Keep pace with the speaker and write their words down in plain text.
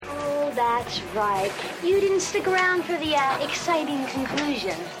That's right. You didn't stick around for the exciting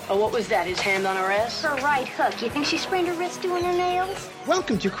conclusion. Oh, what was that? His hand on her ass? Her right hook. You think she sprained her wrist doing her nails?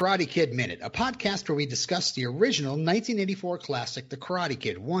 Welcome to Karate Kid Minute, a podcast where we discuss the original 1984 classic, The Karate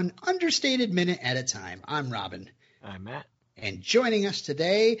Kid, one understated minute at a time. I'm Robin. I'm Matt. And joining us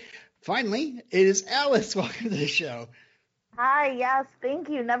today, finally, is Alice. Welcome to the show. Hi, yes, thank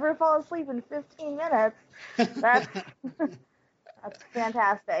you. Never fall asleep in 15 minutes. That's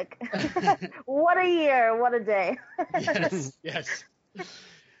fantastic. What a year. What a day. Yes.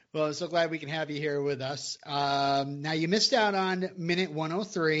 Well, I'm so glad we can have you here with us. Now, you missed out on minute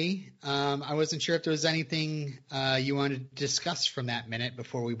 103. I wasn't sure if there was anything you wanted to discuss from that minute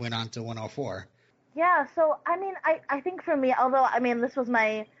before we went on to 104. Yeah, so, I think for me, although, this was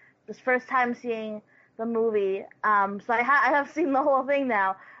this first time seeing the movie, so I have seen the whole thing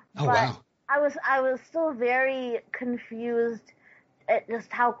now. Oh, but wow. I was still very confused at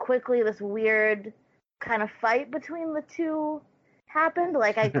just how quickly this weird kind of fight between the two happened.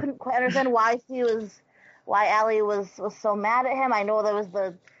 Like, I couldn't quite understand why Allie was so mad at him. I know there was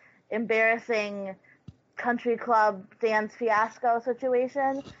the embarrassing country club dance fiasco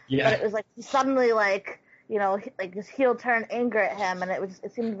situation. Yeah. But it was like suddenly this heel turn anger at him, and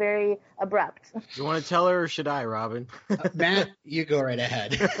it seemed very abrupt. You want to tell her, or should I, Robin? Matt, you go right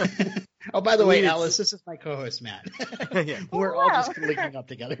ahead. Oh, by the way, Alice, this is my co-host, Matt. Yeah. We're all just linking up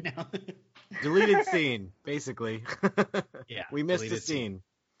together now. Deleted scene, basically. Yeah. We missed the scene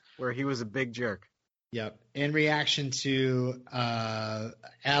where he was a big jerk. Yep. In reaction to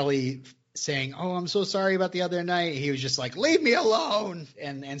Allie saying, "Oh, I'm so sorry about the other night," he was just like, "Leave me alone,"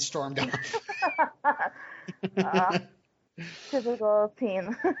 and stormed off. Typical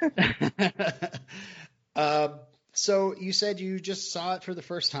teen. So you said you just saw it for the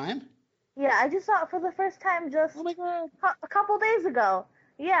first time? Yeah, I just saw it for the first time just Oh my God. a couple days ago.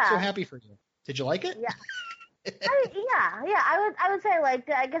 Yeah. So happy for you. Did you like it? Yeah. I would say,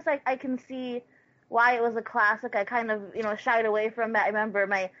 I guess I can see why it was a classic. I kind of, shied away from it. I remember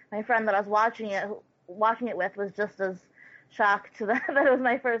my friend that I was watching it with was just as shocked that it was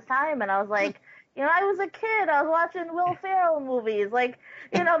my first time, and I was like, I was a kid. I was watching Will Ferrell movies. Like,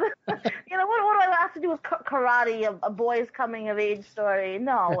 what do I have to do with karate, a boy's coming of age story?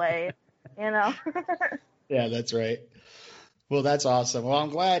 No way, Yeah, that's right. Well, that's awesome. Well, I'm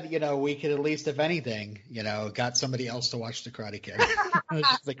glad, we could at least, if anything, got somebody else to watch The Karate Kid. That's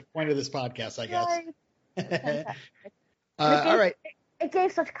just the point of this podcast, I guess. All right. It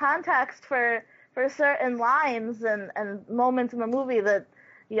gave such context for certain lines and moments in the movie that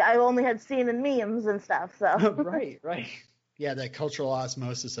I only had seen in memes and stuff. So Right. Yeah, that cultural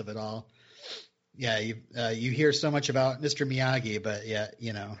osmosis of it all. Yeah, you hear so much about Mr. Miyagi, but yeah,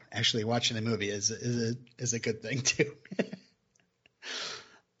 actually watching the movie is a good thing too.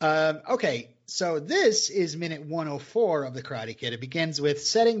 Okay, so this is minute 104 of The Karate Kid. It begins with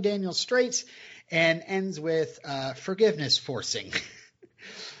setting Daniel straight and ends with forgiveness forcing.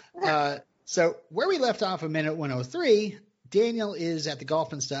 So where we left off in minute 103, Daniel is at the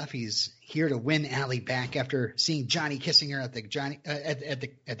golf and stuff. He's here to win Allie back after seeing Johnny kissing her at the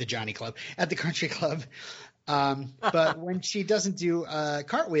country club. But when she doesn't do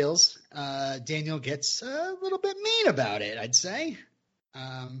cartwheels, Daniel gets a little bit mean about it, I'd say.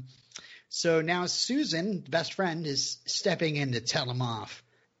 So now Susan, best friend, is stepping in to tell him off.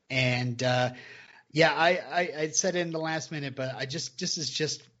 And I said it in the last minute, but this is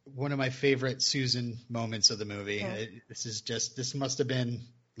just one of my favorite Susan moments of the movie. Yeah. This must have been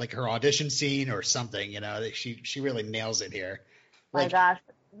like her audition scene or something, she really nails it here. My gosh.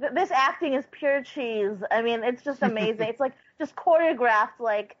 This acting is pure cheese. It's just amazing. It's like just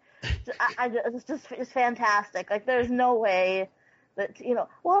choreographed, it's just fantastic. Like, there's no way that,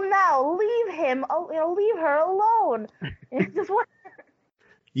 well, now leave him, leave her alone. It's just what.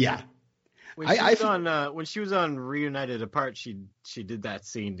 Yeah. When she was on Reunited Apart, she did that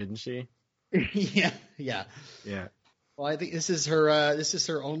scene, didn't she? Yeah. Yeah. Well, I think this is her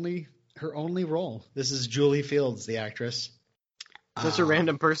only role. This is Julie Fields, the actress. Just a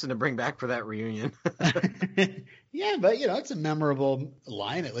random person to bring back for that reunion. Yeah, but it's a memorable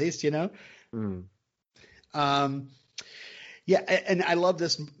line at least, Yeah, and I love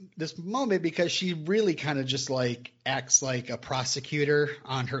this moment because she really kind of just acts like a prosecutor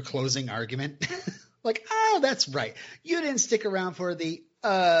on her closing argument. Like, oh, that's right. You didn't stick around for the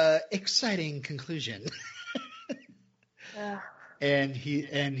exciting conclusion. And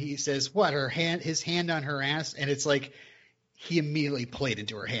he says, what, his hand on her ass? And it's like he immediately played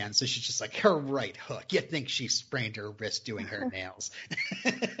into her hand. So she's just like, her right hook. You think she sprained her wrist doing her nails.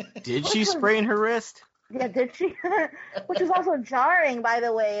 Did she sprain her wrist? Yeah, did she? Which is also jarring, by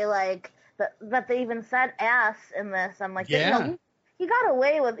the way, like, that they even said ass in this. I'm like, Yeah. he got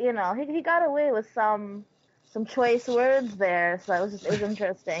away with, he got away with some choice words there, so it was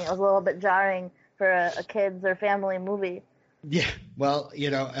interesting. It was a little bit jarring for a kids or family movie. Yeah. Well,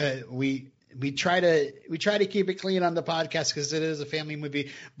 we try to keep it clean on the podcast because it is a family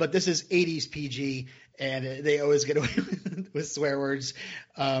movie, but this is 80s PG, and they always get away with swear words.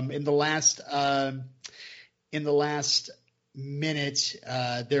 In the last minute,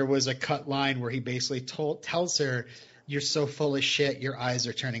 there was a cut line where he basically tells her, "You're so full of shit, your eyes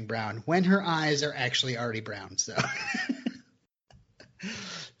are turning brown," when her eyes are actually already brown.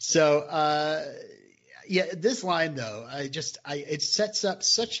 Yeah, this line though, it sets up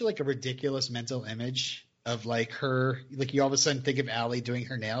such like a ridiculous mental image of like her, like you all of a sudden think of Allie doing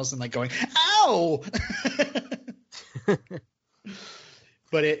her nails and like going, "Ow!"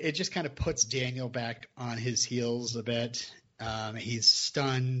 But it just kind of puts Daniel back on his heels a bit. He's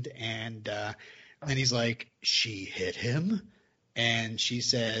stunned, and then he's like, "She hit him," and she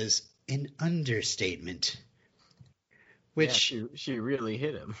says, "An understatement." Which she really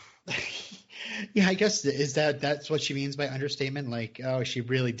hit him. Yeah, I guess that's what she means by understatement. Like, oh, she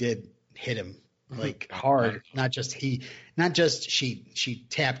really did hit him like hard. Not just she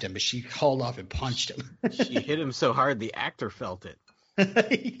tapped him, but she hauled off and punched him. She hit him so hard the actor felt it.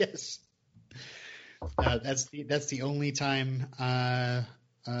 Yes. That's the only time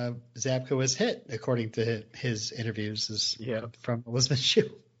Zabka was hit, according to his interviews, is from Elizabeth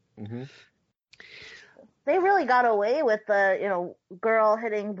Shue. Mm-hmm. They really got away with the, girl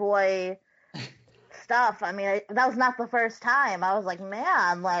hitting boy stuff. I mean, that was not the first time. I was like,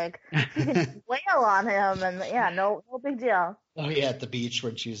 man, like, she could wail on him, and yeah, no big deal. Oh yeah, at the beach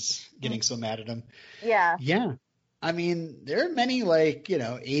when she's getting so mad at him. Yeah. Yeah. I mean, there are many like,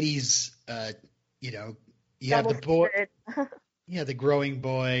 80s, you have the boy, the growing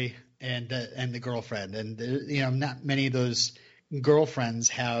boy and the girlfriend, and not many of those girlfriends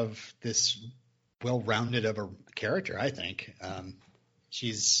have this well-rounded of a character. I think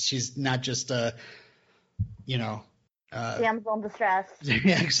she's not just a damsel in distress.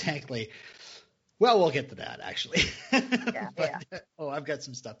 Yeah, exactly. Well, we'll get to that actually. Yeah. I've got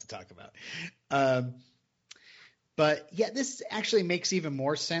some stuff to talk about. But yeah, this actually makes even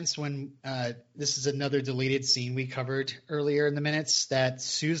more sense when this is another deleted scene we covered earlier in the minutes, that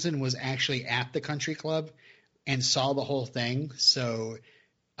Susan was actually at the country club and saw the whole thing. So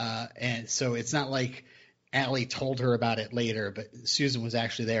it's not like Allie told her about it later, but Susan was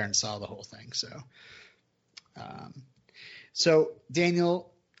actually there and saw the whole thing. So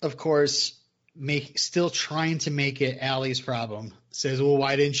Daniel, of course, still trying to make it Allie's problem, says, "Well,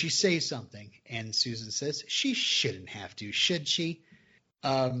 why didn't she say something?" And Susan says, "She shouldn't have to, should she?"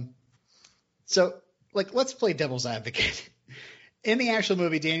 So, let's play devil's advocate. In the actual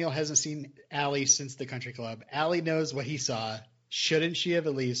movie, Daniel hasn't seen Allie since the country club. Allie knows what he saw. Shouldn't she have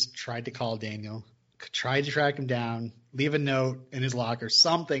at least tried to call Daniel, tried to track him down, leave a note in his locker,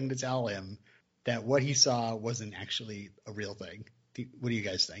 something to tell him that what he saw wasn't actually a real thing? What do you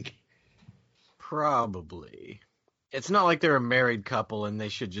guys think? Probably. It's not like they're a married couple and they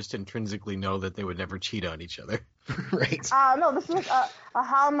should just intrinsically know that they would never cheat on each other. Right. No, this was a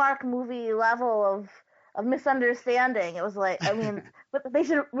Hallmark movie level of misunderstanding. It was like, I mean, but they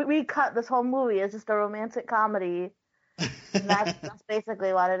should recut this whole movie as just a romantic comedy. And that's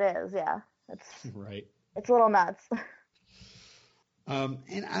basically what it is. Yeah, it's right. It's a little nuts.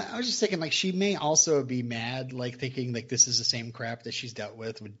 And I was just thinking, like, she may also be mad, like thinking like this is the same crap that she's dealt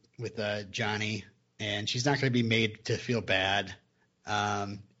with Johnny, and she's not going to be made to feel bad.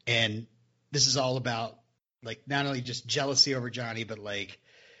 And this is all about like not only just jealousy over Johnny, but like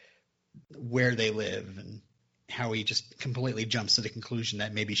where they live and how he just completely jumps to the conclusion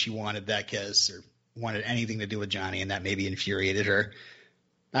that maybe she wanted that kiss or wanted anything to do with Johnny, and that maybe infuriated her.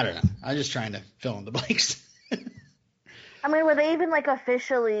 I don't know. I'm just trying to fill in the blanks. I mean, were they even like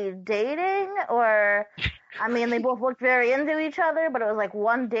officially dating, or? I mean, they both looked very into each other, but it was like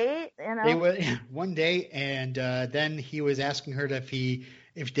one date, They were one date, and then he was asking her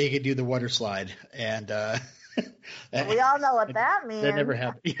if they could do the water slide, and we all know what that means. That never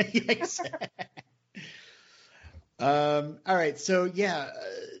happened. Yeah, exactly. All right, so yeah,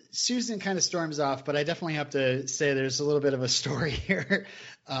 Susan kind of storms off, but I definitely have to say there's a little bit of a story here.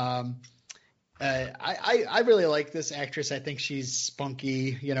 I really like this actress. I think she's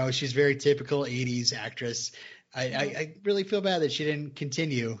spunky. She's very typical 80s actress. I really feel bad that she didn't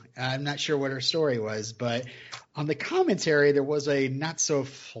continue. I'm not sure what her story was, but on the commentary, there was a not so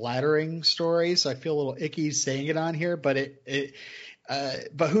flattering story. So I feel a little icky saying it on here, but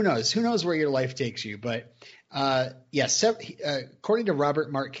But who knows? Who knows where your life takes you? But yes, according to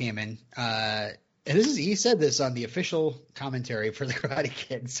Robert Mark Kamen, and he said this on the official commentary for the Karate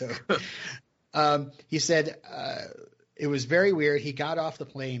Kid. So he said it was very weird. He got off the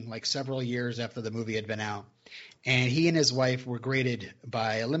plane like several years after the movie had been out, and he and his wife were greeted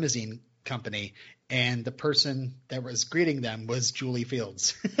by a limousine company, and the person that was greeting them was Julie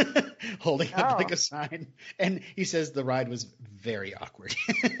Fields holding up like a sign. And he says the ride was very awkward.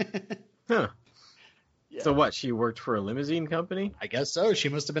 Huh. Yeah. So what? She worked for a limousine company? I guess so. She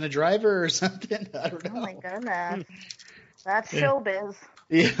must have been a driver or something. I don't know. Oh my goodness. That's showbiz.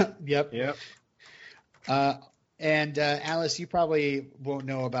 Yeah. Yep. Yep. And Alice, you probably won't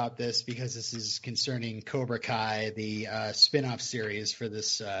know about this because this is concerning Cobra Kai, the spin-off series for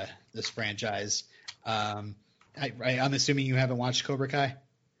this franchise. I'm assuming you haven't watched Cobra Kai?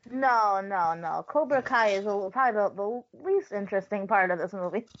 No. Cobra Kai is probably the least interesting part of this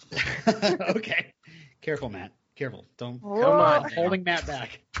movie. Okay. Careful, Matt. Careful. Don't Come on. holding Matt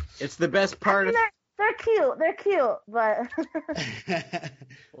back. It's the best part of. They're cute. They're cute, but.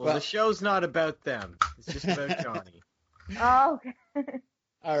 Well, the show's not about them. It's just about Johnny. Oh, okay.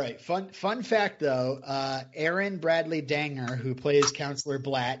 All right. Fun fact, though. Aaron Bradley Danger, who plays Counselor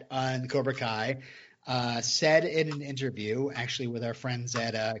Blatt on Cobra Kai, said in an interview, actually with our friends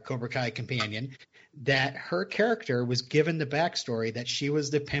at Cobra Kai Companion, that her character was given the backstory that she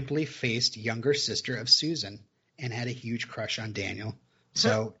was the pimply-faced younger sister of Susan and had a huge crush on Daniel.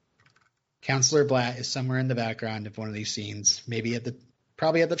 So Counselor Blatt is somewhere in the background of one of these scenes,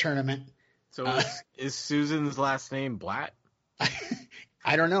 probably at the tournament. So is Susan's last name Blatt?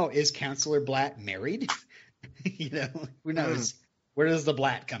 I don't know. Is Counselor Blatt married? Who knows? Where does the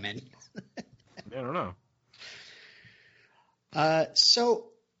Blatt come in? I don't know. So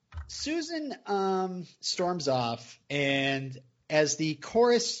Susan storms off, and as the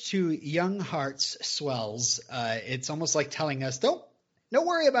chorus to Young Hearts swells, it's almost like telling us, don't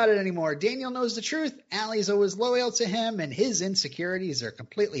worry about it anymore. Daniel knows the truth. Allie's always loyal to him, and his insecurities are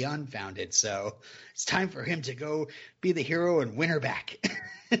completely unfounded. So it's time for him to go be the hero and win her back.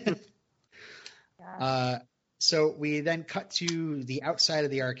 So we then cut to the outside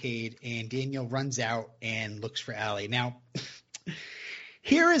of the arcade, and Daniel runs out and looks for Allie. Now,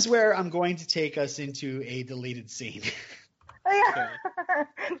 here is where I'm going to take us into a deleted scene. Oh,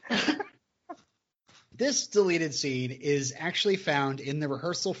 yeah. This deleted scene is actually found in the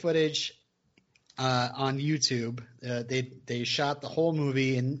rehearsal footage on YouTube. They shot the whole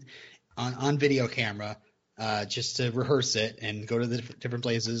movie on video camera just to rehearse it and go to the different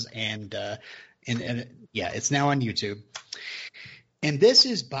places. And it's now on YouTube. And this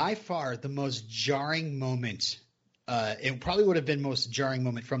is by far the most jarring moment. It probably would have been most jarring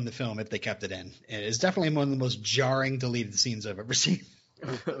moment from the film if they kept it in. It's definitely one of the most jarring deleted scenes I've ever seen.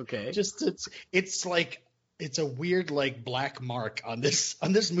 Okay. Just it's like it's a weird like black mark on this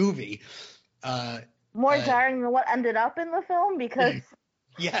movie. More jarring than what ended up in the film because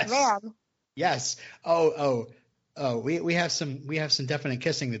yes. Man. Yes. We have some definite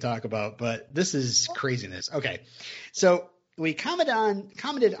kissing to talk about, but this is craziness. Okay. So we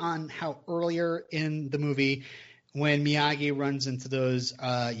commented on how earlier in the movie when Miyagi runs into those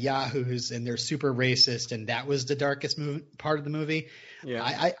yahoos and they're super racist, and that was the darkest part of the movie.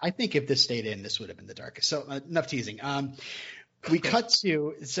 Yeah, I think if this stayed in, this would have been the darkest. So enough teasing. We cut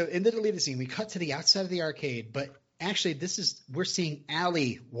to in the deleted scene, we cut to the outside of the arcade, but actually we're seeing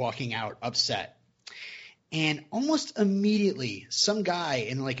Allie walking out upset, and almost immediately some guy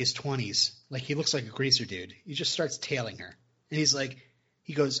in like his 20s, like he looks like a greaser dude, he just starts tailing her, and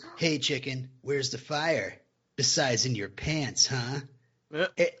he goes, "Hey chicken, where's the fire? Besides in your pants, huh?"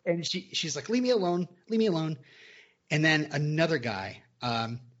 And she's like, leave me alone. And then another guy,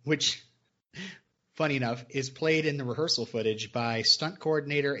 which, funny enough, is played in the rehearsal footage by stunt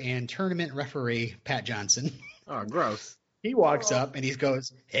coordinator and tournament referee Pat Johnson. Oh, gross. He walks up and he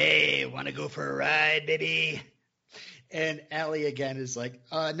goes, "Hey, want to go for a ride, baby?" And Allie again is like,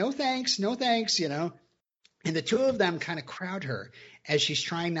 no thanks, And the two of them kind of crowd her as she's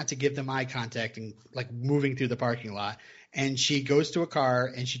trying not to give them eye contact and like moving through the parking lot. And she goes to a car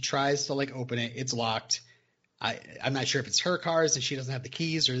and she tries to like open it. It's locked. I'm not sure if it's her cars and she doesn't have the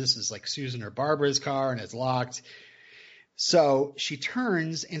keys, or this is like Susan or Barbara's car and it's locked. So she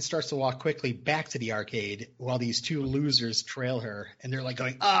turns and starts to walk quickly back to the arcade while these two losers trail her. And they're like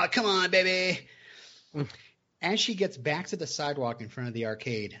going, "Oh, come on, baby." As she gets back to the sidewalk in front of the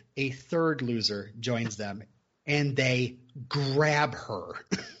arcade, a third loser joins them, and they grab her.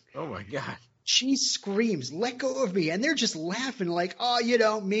 Oh, my God. She screams, "Let go of me." And they're just laughing like, "Oh, you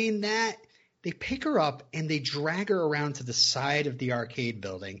don't mean that." they pick her up and they drag her around to the side of the arcade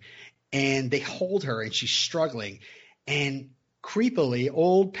building, and they hold her, and she's struggling. And creepily,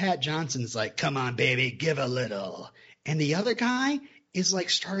 old Pat Johnson's like, "Come on, baby, give a little." And the other guy is like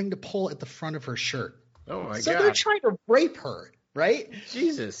starting to pull at the front of her shirt. Oh my So God. they're trying to rape her, right?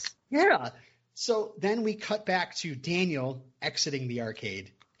 Jesus. Yeah. So then we cut back to Daniel exiting the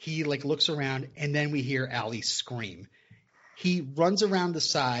arcade. He like looks around, and then we hear Allie scream. He runs around the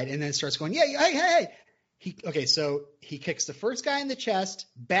side and then starts going, "Yeah, hey." So he kicks the first guy in the chest,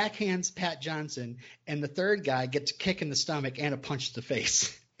 backhands Pat Johnson, and the third guy gets a kick in the stomach and a punch to the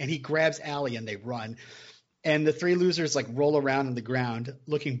face. And he grabs Allie and they run. And the three losers like roll around on the ground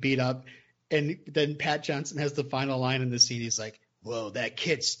looking beat up. And then Pat Johnson has the final line in the scene. He's like, "Whoa, that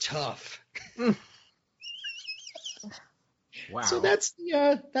kid's tough." Wow. So that's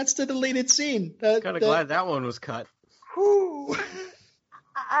the deleted scene. Kind of glad that one was cut. Whew.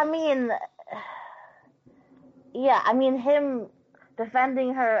 I mean, yeah, I mean, him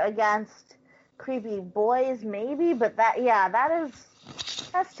defending her against creepy boys, maybe, but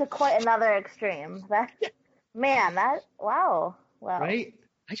that's to quite another extreme. Wow. Right?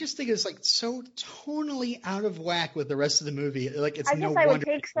 I just think it's like so tonally out of whack with the rest of the movie. Like it's I guess no I would wonder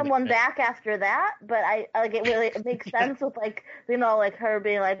take someone back after that, but it makes sense with like, you know, like her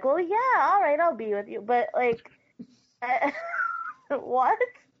being like, "Well, yeah, all right, I'll be with you," but like, what?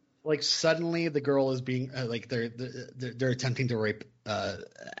 Like suddenly the girl is being like they're attempting to rape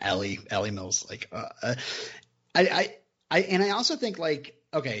Allie Mills. Like I also think like,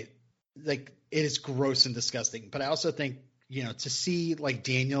 okay, like it is gross and disgusting, but I also think, you know, to see like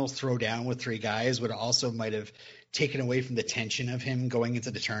Daniel throw down with three guys would also might have taken away from the tension of him going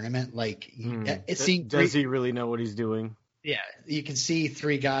into the tournament. Like does he really know what he's doing? Yeah, you can see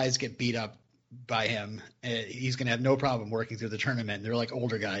three guys get beat up by him. He's gonna have no problem working through the tournament. They're like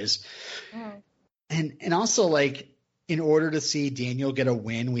older guys, and also like in order to see Daniel get a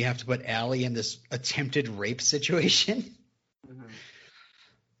win, we have to put Allie in this attempted rape situation.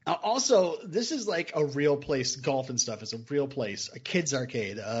 Also, this is like a real place. Golf and stuff is a real place. A kids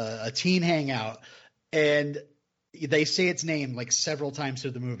arcade, a teen hangout, and they say its name like several times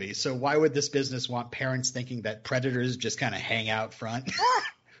through the movie. So why would this business want parents thinking that predators just kind of hang out front,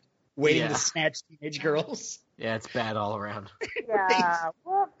 waiting to snatch teenage girls? Yeah, it's bad all around. Yeah.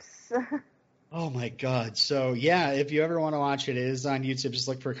 Whoops. Oh my God! So yeah, if you ever want to watch it, it is on YouTube. Just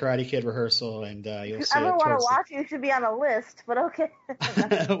look for Karate Kid Rehearsal, and you'll see it. If you ever want to watch it, you should be on a list. But okay.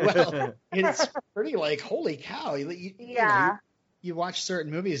 Well, it's pretty like holy cow! You know, you watch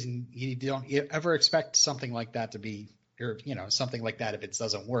certain movies and you don't ever expect something like that to be, or you know, something like that if it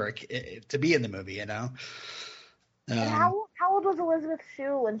doesn't work to be in the movie. You know. How old was Elizabeth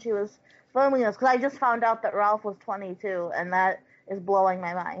Shue when she was filming this? Because I just found out that Ralph was 22, and that is blowing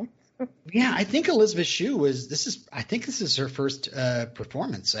my mind. Yeah, I think Elizabeth Shue was. I think this is her first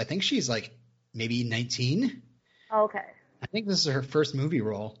performance. I think she's like maybe 19. Okay. I think this is her first movie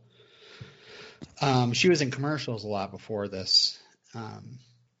role. She was in commercials a lot before this.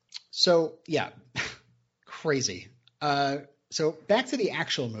 So yeah, crazy. So back to the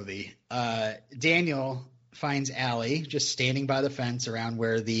actual movie. Daniel finds Allie just standing by the fence around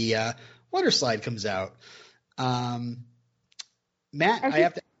where the water slide comes out. Matt, I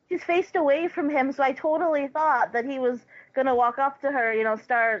have to. She's faced away from him, so I totally thought that he was going to walk up to her, you know,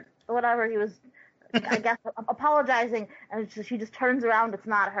 start whatever he was, I guess, apologizing, and she just turns around. It's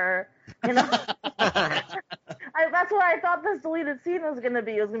not her, you know. That's what I thought this deleted scene was going to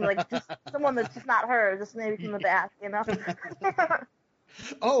be. It was going to be like just someone that's just not her, just maybe from the back, you know.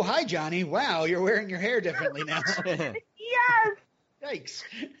 Oh, hi, Johnny. Wow, you're wearing your hair differently now. Yes! Yikes.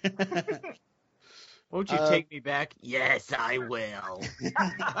 Won't you take me back? Yes, I will.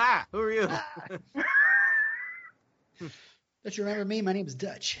 Who are you? Don't you remember me? My name's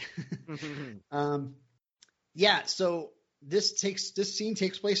Dutch. Yeah, so this scene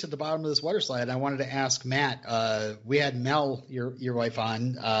takes place at the bottom of this water slide. I wanted to ask Matt. We had Mel, your wife,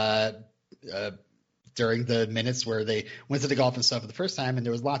 on during the minutes where they went to the golf and stuff for the first time, and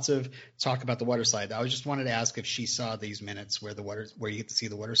there was lots of talk about the water slide. I just wanted to ask if she saw these minutes where you get to see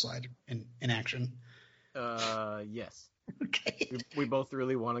the water slide in action. Yes. Okay. We both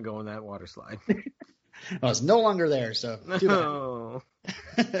really want to go on that water slide. Well, it's no longer there, so too bad. No.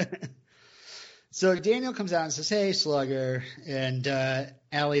 So Daniel comes out and says, "Hey, Slugger," and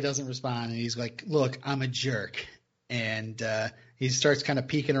Allie doesn't respond, and he's like, "Look, I'm a jerk," and he starts kind of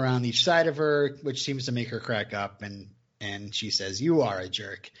peeking around each side of her, which seems to make her crack up, and she says, "You are a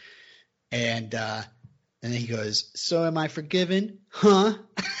jerk," and then he goes, "So am I forgiven, huh?" Oh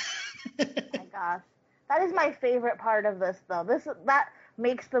my gosh. That is my favorite part of this, though.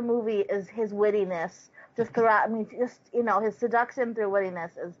 makes the movie is his wittiness just throughout. I mean, just, you know, his seduction through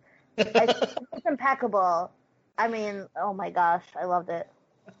wittiness is it's impeccable. I mean, oh my gosh, I loved it.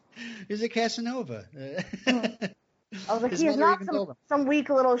 He's a Casanova. I was like, he's not some weak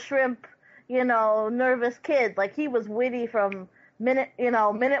little shrimp, you know, nervous kid. Like, he was witty from minute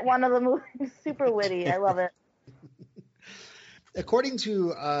one of the movie. Super witty. I love it. According to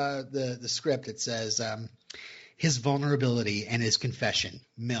the script, it says his vulnerability and his confession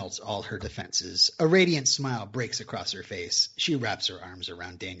melts all her defenses. A radiant smile breaks across her face. She wraps her arms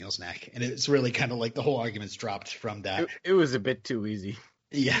around Daniel's neck, and it's really kind of like the whole argument's dropped from that. It was a bit too easy.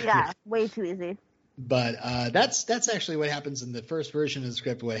 Yeah, way too easy. But that's actually what happens in the first version of the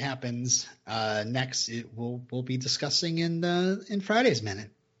script. What happens next, we'll be discussing in Friday's Minute.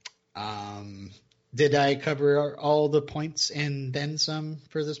 Did I cover all the points and then some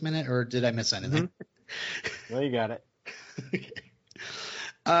for this minute, or did I miss anything? Mm-hmm. Well, you got it. Okay.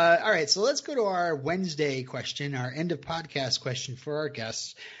 All right, so let's go to our Wednesday question, our end of podcast question for our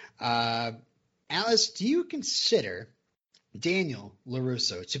guests. Alice, do you consider Daniel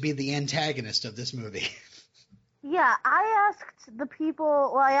LaRusso to be the antagonist of this movie? Yeah, I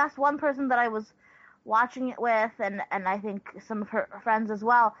asked one person that I was watching it with, and I think some of her friends as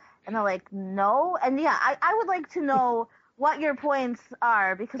well, and they're like, no. And yeah, I would like to know what your points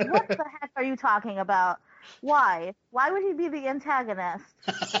are, because what the heck are you talking about? Why? Why would he be the antagonist?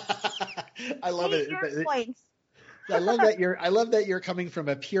 I love it. Your points. I love that you're coming from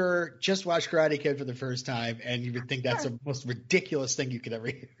a pure just watch Karate Kid for the first time, and you would think that's the most ridiculous thing you could ever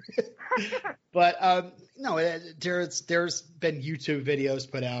hear. But no, there's been YouTube videos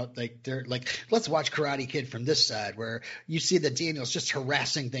put out they're like, let's watch Karate Kid from this side, where you see that Daniel's just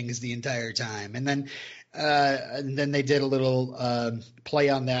harassing things the entire time, and then they did a little play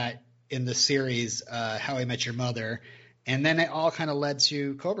on that in the series How I Met Your Mother. And then it all kind of led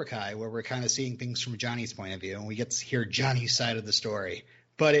to Cobra Kai, where we're kind of seeing things from Johnny's point of view, and we get to hear Johnny's side of the story.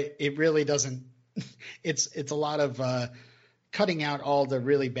 But it really doesn't. It's a lot of cutting out all the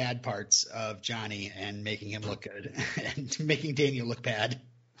really bad parts of Johnny and making him look good, and making Daniel look bad.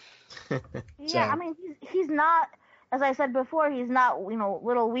 Yeah, I mean, he's not, as I said before, he's not, you know,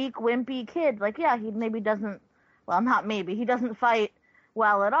 little weak, wimpy kid. Like, yeah, he maybe doesn't. Well, not maybe. He doesn't fight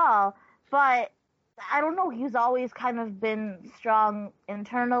well at all, but I don't know. He's always kind of been strong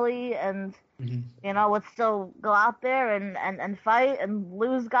internally, and you know, would still go out there and fight and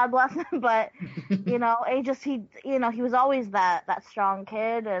lose. God bless him. But you know, he was always that strong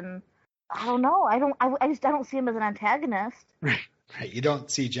kid, and I don't know. I don't see him as an antagonist. Right. You don't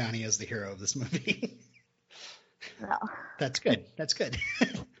see Johnny as the hero of this movie. No. That's good.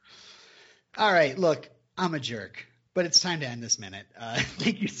 All right. Look, I'm a jerk. But it's time to end this minute.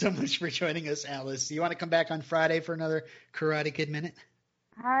 Thank you so much for joining us, Alice. Do you want to come back on Friday for another Karate Kid Minute?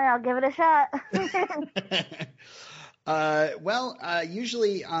 All right, I'll give it a shot.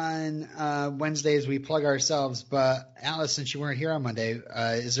 Usually on Wednesdays we plug ourselves, but Alice, since you weren't here on Monday,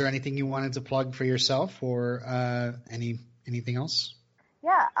 is there anything you wanted to plug for yourself, or anything else?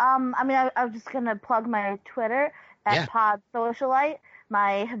 Yeah, I mean, I was just going to plug my Twitter at Pod Socialite,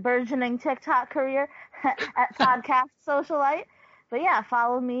 my burgeoning TikTok career at Podcast Socialite. But yeah,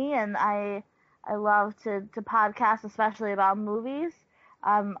 follow me, and I love to podcast, especially about movies.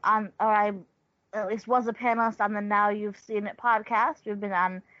 I at least was a panelist on the Now You've Seen It podcast. We've been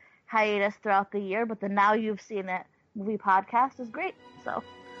on hiatus throughout the year, but the Now You've Seen It movie podcast is great. So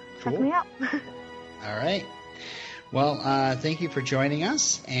check me out. All right. Well, thank you for joining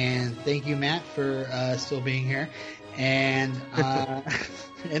us, and thank you, Matt, for still being here. And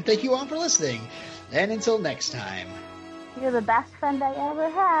and thank you all for listening. And until next time. You're the best friend I ever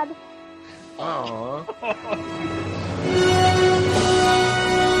had. Aww.